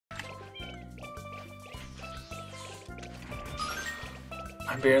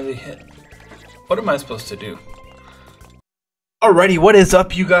I barely hit. What am I supposed to do? Alrighty, what is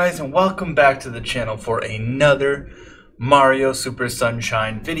up, you guys, and welcome back to the channel for another Mario Super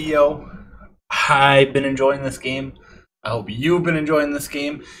Sunshine video. I've been enjoying this game. I hope you've been enjoying this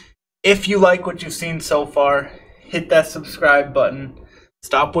game. If you like what you've seen so far, hit that subscribe button.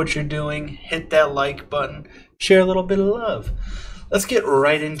 Stop what you're doing, hit that like button, share a little bit of love. Let's get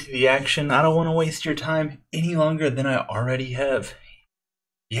right into the action. I don't want to waste your time any longer than I already have.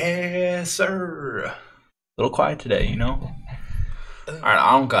 Yes, sir. A little quiet today, you know? Alright,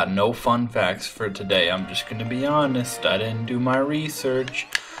 I don't got no fun facts for today. I'm just gonna be honest. I didn't do my research.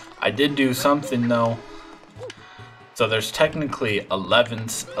 I did do something, though. So there's technically 11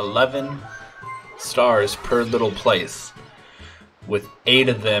 stars per little place, with 8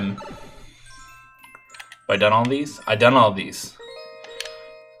 of them. Have I done all these? I done all these.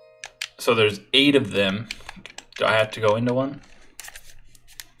 So there's 8 of them. Do I have to go into one?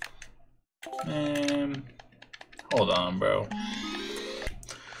 Hold on, bro.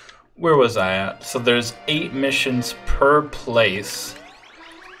 Where was I at? So there's 8 missions per place,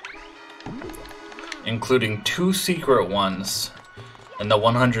 including 2 secret ones and the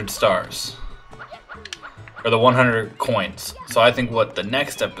 100 stars. Or the 100 coins. So I think what the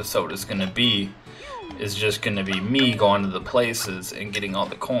next episode is going to be is just going to be me going to the places and getting all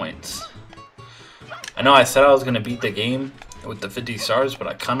the coins. I know I said I was going to beat the game with the 50 stars, but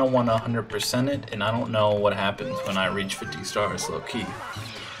I kind of want to 100% it, and I don't know what happens when I reach 50 stars low-key.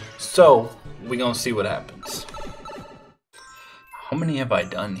 So, we're going to see what happens. How many have I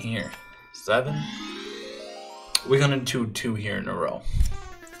done here? 7? We're going to do 2 here in a row.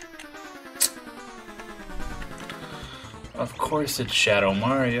 Of course it's Shadow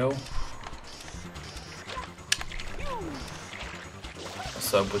Mario.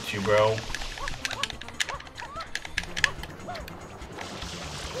 What's up with you, bro?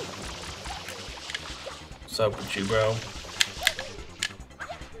 What's up with you, bro?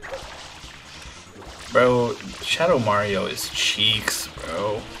 Bro, Shadow Mario is cheeks,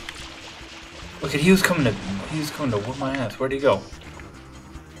 bro. Look at he was coming to whoop my ass. Where'd he go?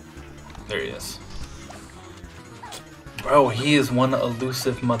 There he is. Bro, he is one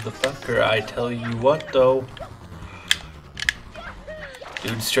elusive motherfucker, I tell you what, though.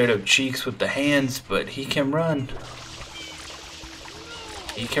 Dude straight up cheeks with the hands, but he can run.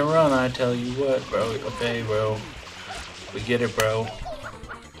 He can run, I tell you what, bro. Okay, bro. We get it, bro.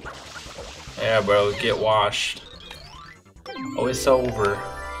 Yeah, bro, get washed. Oh, it's over.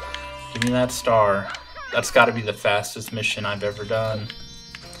 Give me that star. That's gotta be the fastest mission I've ever done.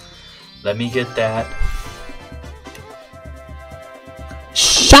 Let me get that.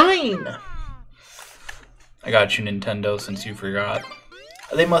 Shine! I got you, Nintendo, since you forgot.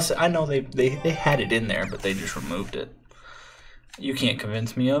 They must, I know they had it in there, but they just removed it. You can't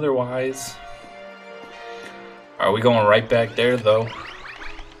convince me otherwise. Are we going right back there, though?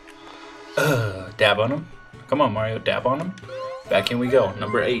 Dab on him. Come on, Mario, dab on him. Back in we go,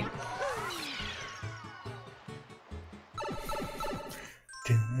 number 8.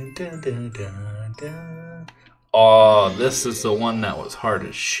 Dun, dun, dun, dun, dun. Oh, this is the one that was hard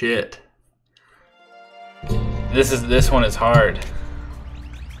as shit. This one is hard.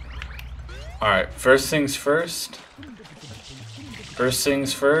 Alright, first things first. First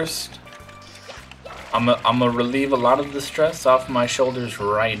things first. I'm gonna relieve a lot of the stress off my shoulders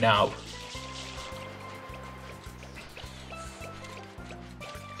right now.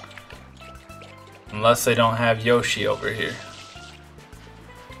 Unless they don't have Yoshi over here.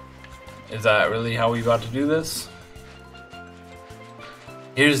 Is that really how we about to do this?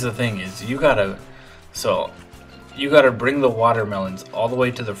 Here's the thing is, you gotta bring the watermelons all the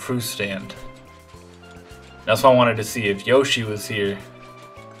way to the fruit stand. That's why I wanted to see if Yoshi was here,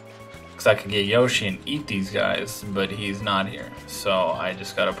 because I could get Yoshi and eat these guys, but he's not here. So I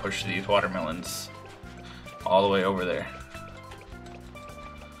just gotta push these watermelons all the way over there.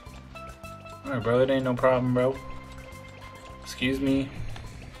 Alright, bro, it ain't no problem, bro. Excuse me.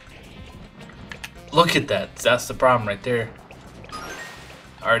 Look at that. That's the problem right there.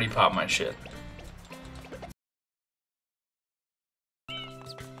 I already popped my shit.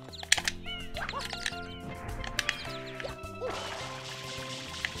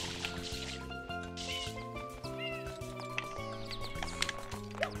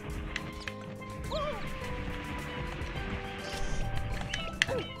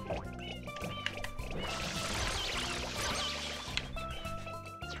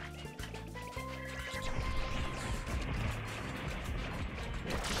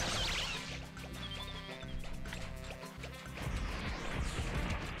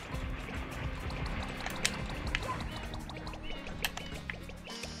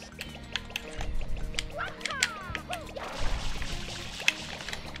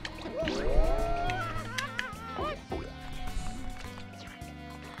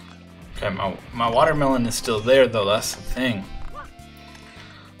 Okay, my watermelon is still there though, that's the thing.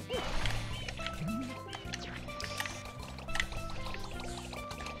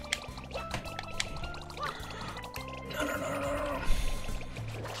 No.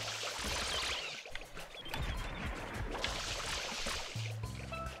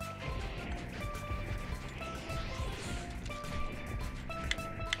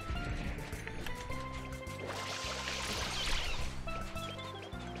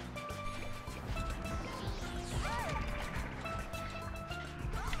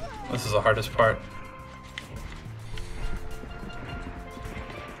 This is the hardest part.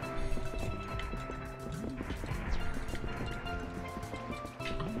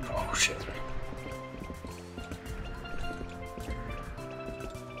 Oh shit.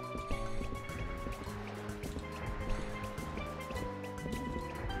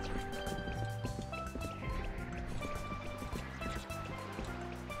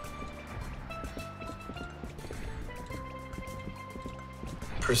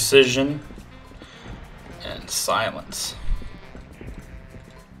 Precision and silence.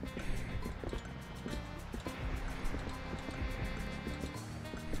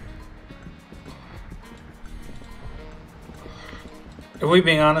 If we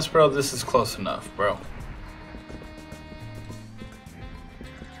being honest, bro, this is close enough, bro.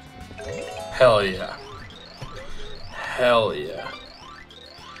 Hell yeah. Hell yeah.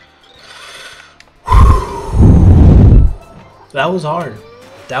 That was hard.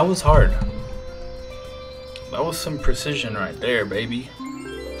 That was hard. That was some precision right there, baby.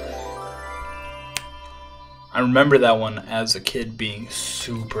 I remember that one as a kid being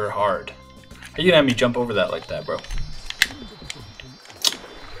super hard. How you gonna have me jump over that like that, bro?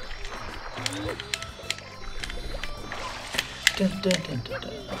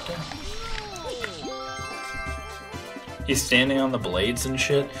 He's standing on the blades and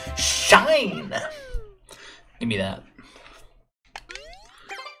shit. Shine! Give me that.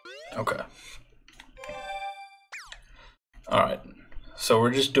 Okay. Alright. So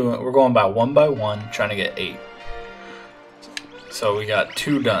we're going by one, trying to get 8. So we got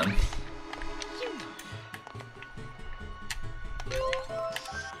 2 done.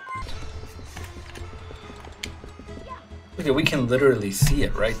 Look at, we can literally see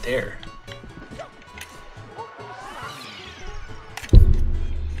it right there.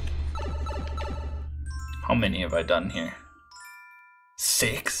 How many have I done here?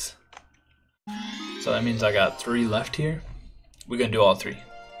 6. So that means I got 3 left here. We're gonna do all 3.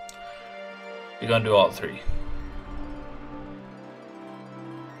 We're gonna do all 3.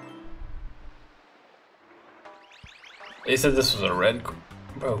 They said this was a red.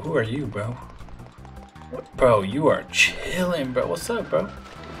 Bro, who are you, bro? What? Bro, you are chilling, bro. What's up, bro?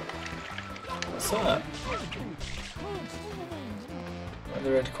 What's up? Where are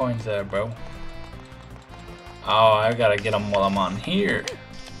the red coins at, bro? Oh, I gotta get them while I'm on here.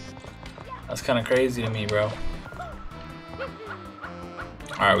 That's kind of crazy to me, bro.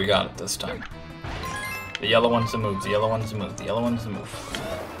 Alright, we got it this time. The yellow one's the move, the yellow one's the move, the yellow one's the move.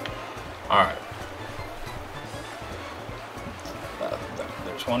 Alright.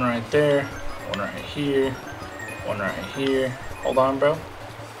 There's one right there, one right here, one right here. Hold on, bro.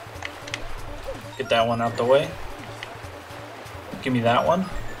 Get that one out the way. Give me that one.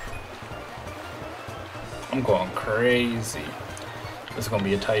 I'm going crazy. This is gonna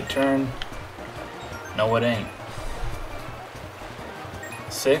be a tight turn. No, it ain't.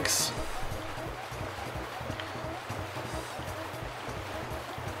 6.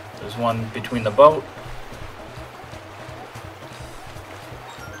 There's one between the boat.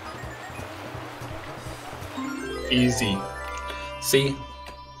 Easy. See?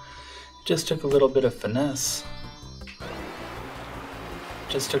 Just took a little bit of finesse.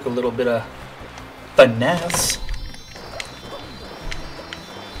 Just took a little bit of finesse.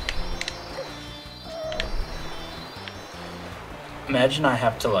 Imagine I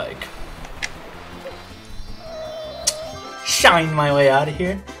have to like shine my way out of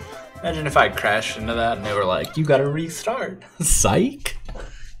here. Imagine if I crashed into that and they were like, you gotta restart. Psych.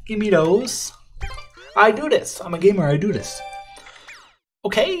 Give me those. I do this. I'm a gamer, I do this.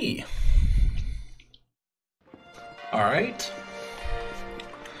 Okay. Alright.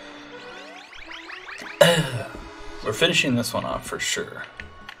 We're finishing this one off for sure.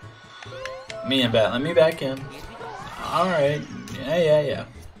 Me and Bat, let me back in. Alright. Yeah.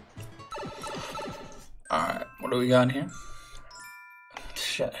 Alright, what do we got here?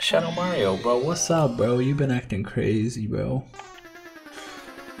 Shadow Mario, bro. What's up, bro? You been acting crazy, bro.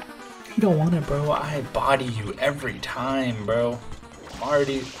 You don't want it, bro. I body you every time, bro. I'm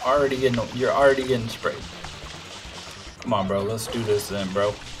already getting, you're already getting sprayed. Come on, bro. Let's do this then,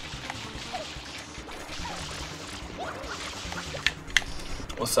 bro.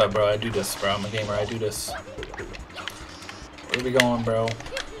 What's up, bro? I do this, bro. I'm a gamer. I do this. Where we going, bro?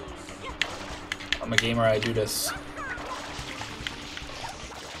 I'm a gamer. I do this.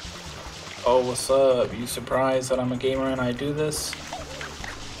 Oh, what's up? You surprised that I'm a gamer and I do this?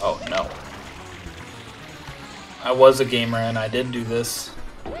 Oh, no. I was a gamer and I did do this.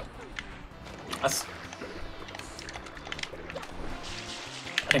 I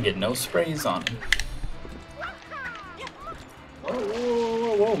didn't get no sprays on him. Whoa, whoa,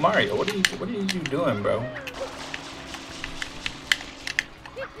 whoa, whoa, Mario! What are you doing, bro?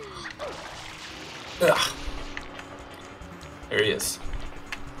 Ugh. There he is.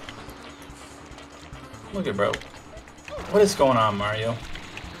 Look at bro. What is going on, Mario?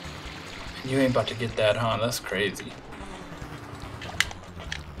 You ain't about to get that, huh? That's crazy.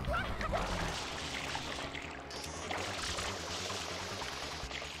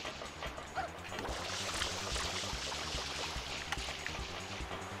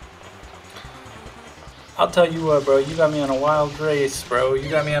 I'll tell you what, bro. You got me on a wild race, bro. You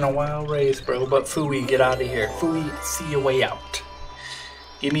got me on a wild race, bro. But Fooey, get out of here. Fooey, see your way out.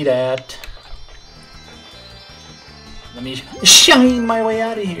 Give me that. Let me shine my way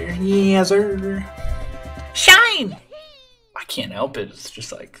out of here. Yes, sir. Shine! I can't help it. It's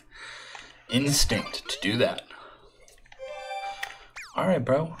just like instinct to do that. Alright,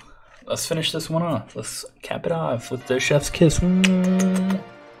 bro. Let's finish this one off. Let's cap it off with the chef's kiss.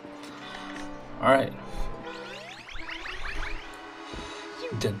 Alright.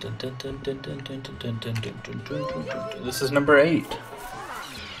 This is number 8.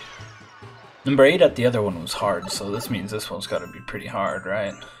 Number 8 at the other one was hard, so this means this one's gotta be pretty hard,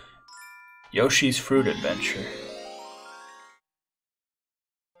 right? Yoshi's Fruit Adventure.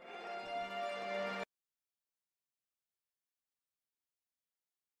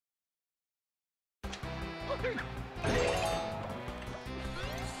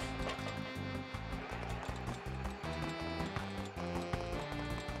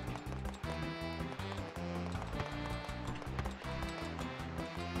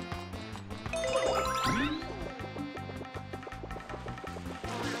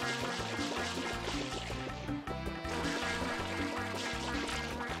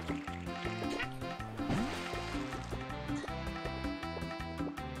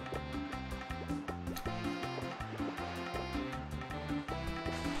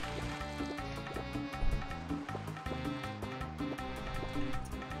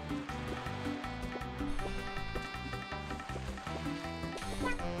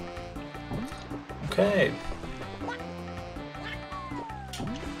 Okay.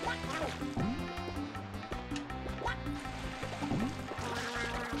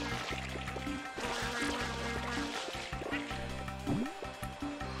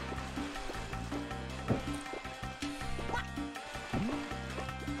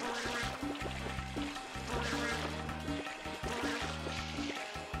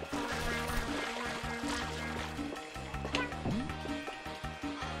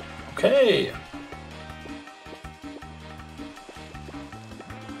 Okay.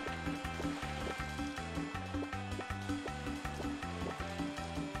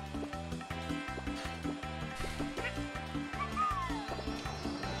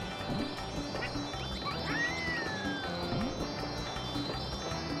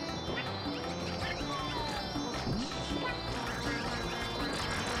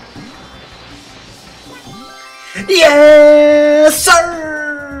 Yes,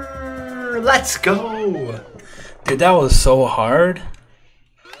 sir! Let's go! Dude, that was so hard.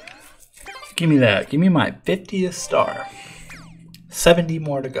 Give me that. Give me my 50th star. 70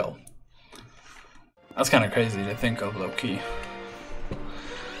 more to go. That's kind of crazy to think of, low-key.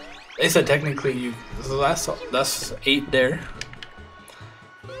 They said technically you... That's 8 there.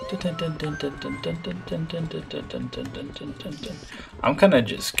 I'm kind of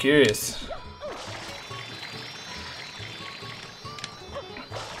just curious.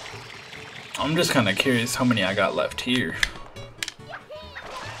 I'm just kind of curious how many I got left here.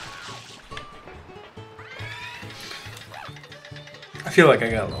 I feel like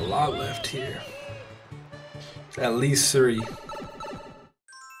I got a lot left here. At least 3.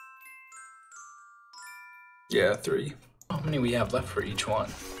 Yeah, 3. How many we have left for each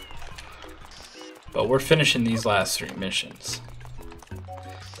one? But we're finishing these last 3 missions.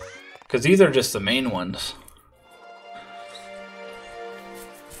 Because these are just the main ones.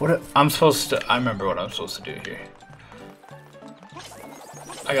 I remember what I'm supposed to do here.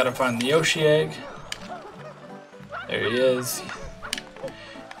 I gotta find the Yoshi egg. There he is.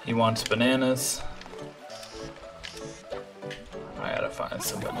 He wants bananas. I gotta find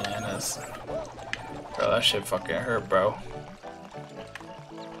some bananas. Bro, that shit fucking hurt, bro.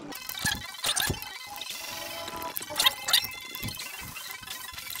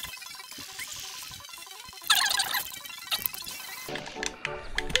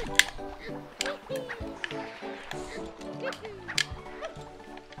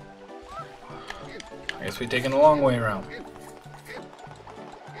 I guess we're taking a long way around.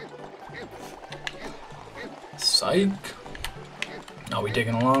 Psych. Now we're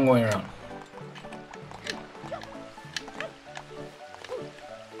taking a long way around.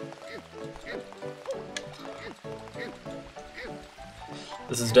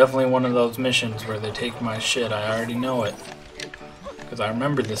 This is definitely one of those missions where they take my shit. I already know it. Because I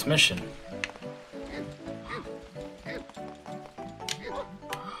remember this mission.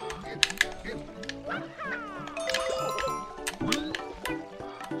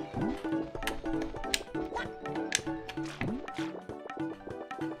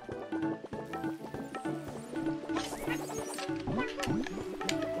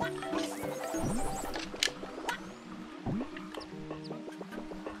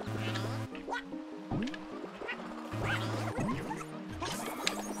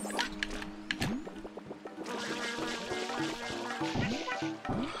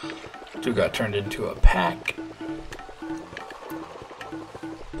 Dude got turned into a pack.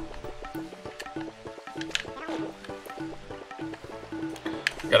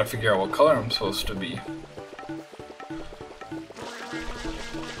 Gotta figure out what color I'm supposed to be.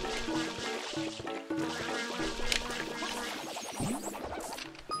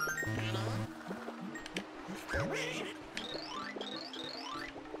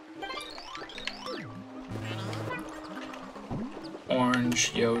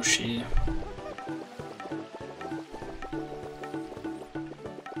 Orange, Yoshi.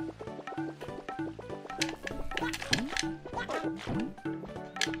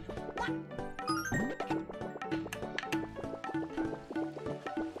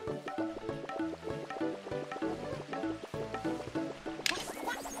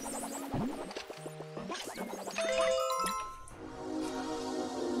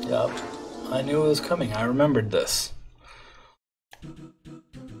 Yup, I knew it was coming. I remembered this.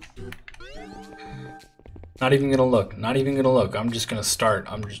 Not even gonna look. Not even gonna look. I'm just gonna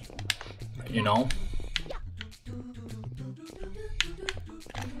start. I'm just, you know.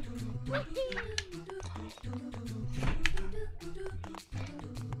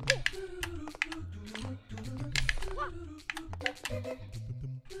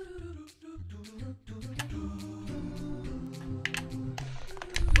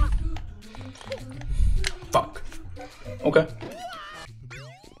 Fuck. Okay.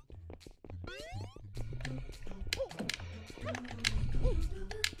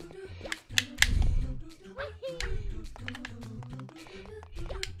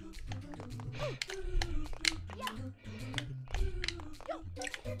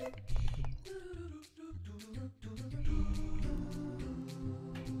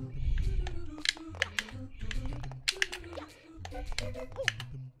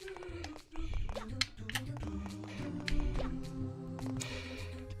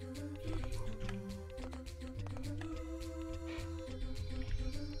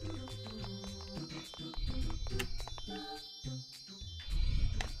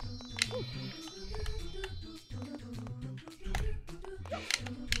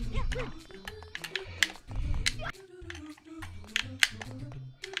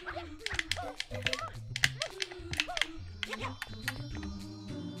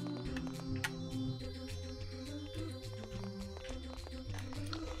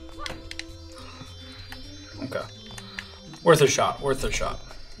 Okay. Worth a shot, worth a shot.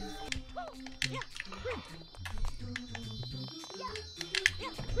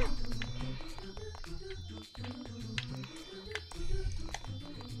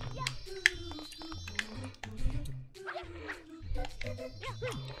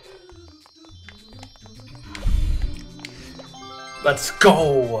 Let's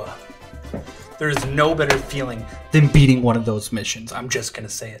go! There's no better feeling than beating one of those missions. I'm just gonna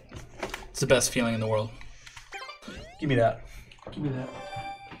say it. It's the best feeling in the world. Give me that. Give me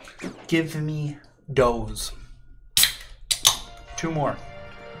that. Give me those. 2 more.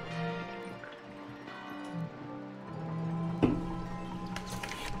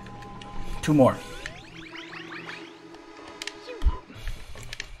 Two more.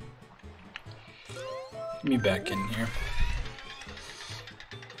 Get me back in here.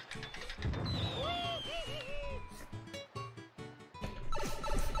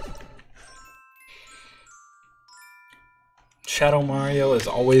 Shadow Mario is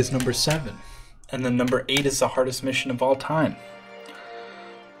always number 7, and then number 8 is the hardest mission of all time.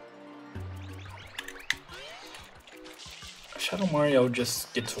 Shadow Mario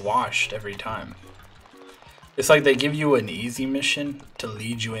just gets washed every time. It's like they give you an easy mission to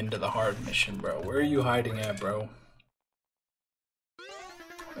lead you into the hard mission, bro. Where are you hiding at, bro?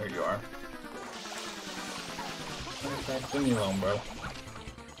 There you are. Leave me alone, bro.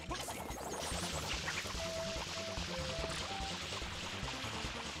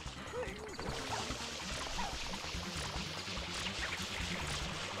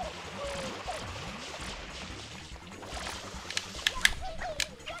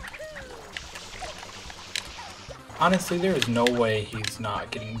 Honestly, there is no way he's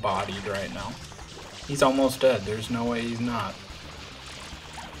not getting bodied right now. He's almost dead. There's no way he's not.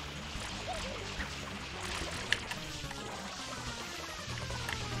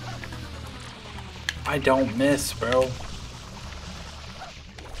 I don't miss, bro.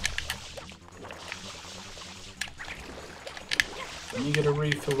 Let me get a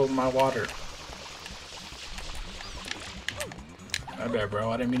refill of my water. My bad, bro.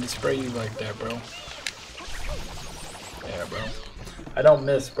 I didn't mean to spray you like that, bro. Yeah, bro. I don't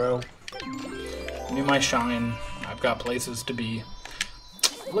miss, bro. Give me my shine. I've got places to be.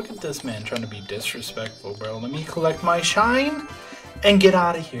 Look at this man trying to be disrespectful, bro. Let me collect my shine and get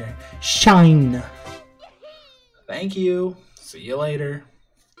out of here. Shine. Thank you. See you later.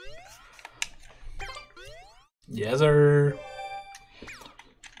 Yes, sir.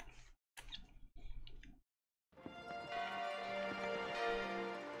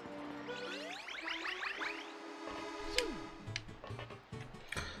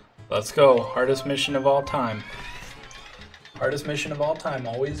 Let's go. Hardest mission of all time. Hardest mission of all time.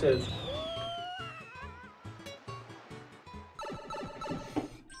 Always is.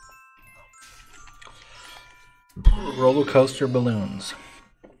 Roller coaster balloons.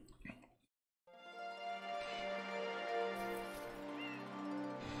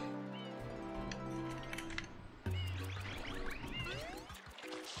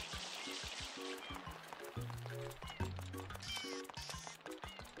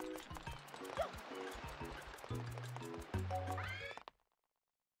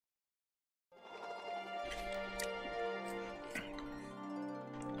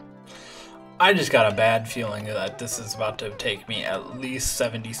 I just got a bad feeling that this is about to take me at least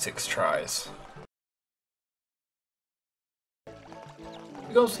 76 tries.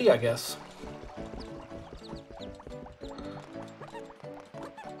 We go see, I guess.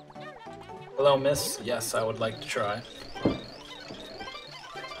 Hello, miss. Yes, I would like to try.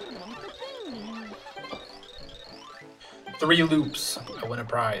 Three loops. I win a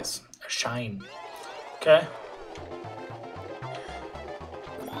prize. A shine. Okay.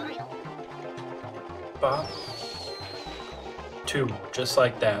 Bop. Two, just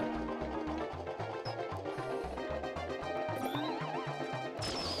like that.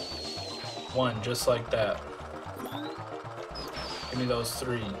 One, just like that. Give me those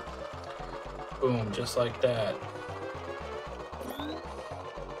three. Boom, just like that.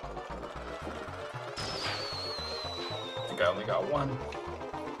 I think I only got one.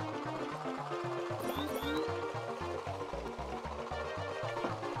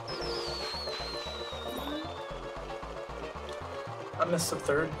 I missed the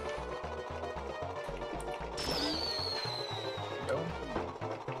third. There we go.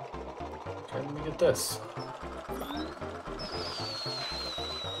 Okay, let me get this. Let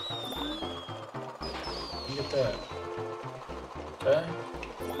me get that. Okay.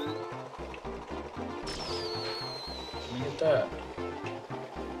 Let me get that.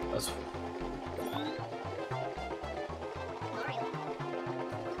 That's.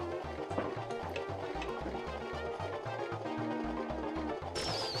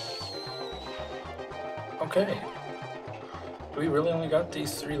 Okay. Do we really only got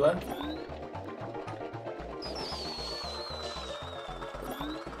these three left?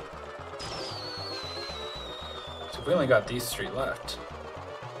 So we only got these three left.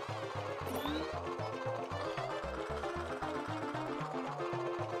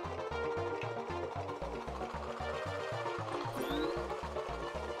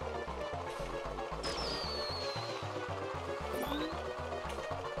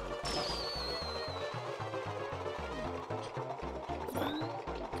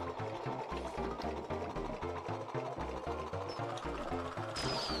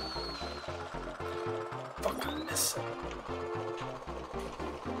 Fuck, I'm missing.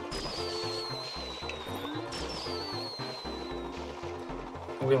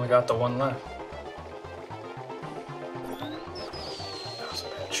 We only got the one left. That was a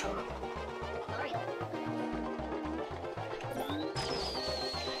bad shot.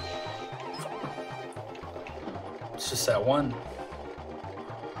 It's just that one.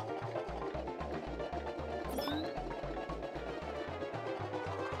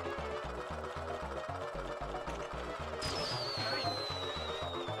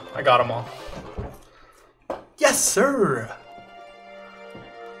 I got them all. Yes, sir!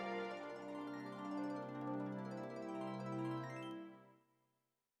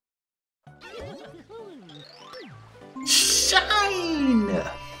 Shine!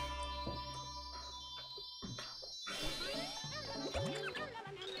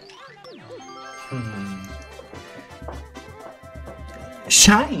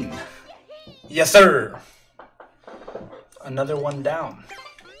 Shine! Yes, sir! Another one down.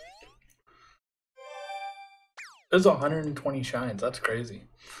 There's 120 shines. That's crazy.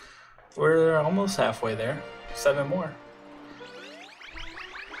 We're almost halfway there. 7 more.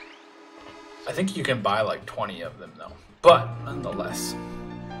 I think you can buy like 20 of them though. But nonetheless.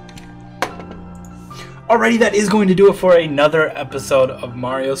 Alrighty, that is going to do it for another episode of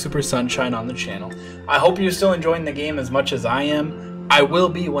Mario Super Sunshine on the channel. I hope you're still enjoying the game as much as I am. I will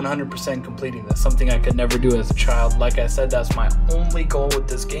be 100% completing this, something I could never do as a child. Like I said, that's my only goal with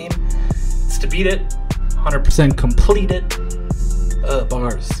this game. It's to beat it, 100% complete it.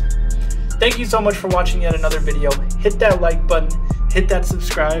 Bars. Thank you so much for watching yet another video. Hit that like button, hit that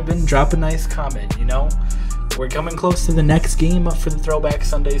subscribe, and drop a nice comment, you know? We're coming close to the next game up for the Throwback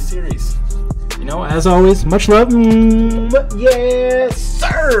Sunday series. You know, as always, much love. Yes,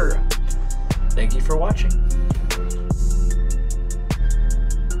 sir! Thank you for watching.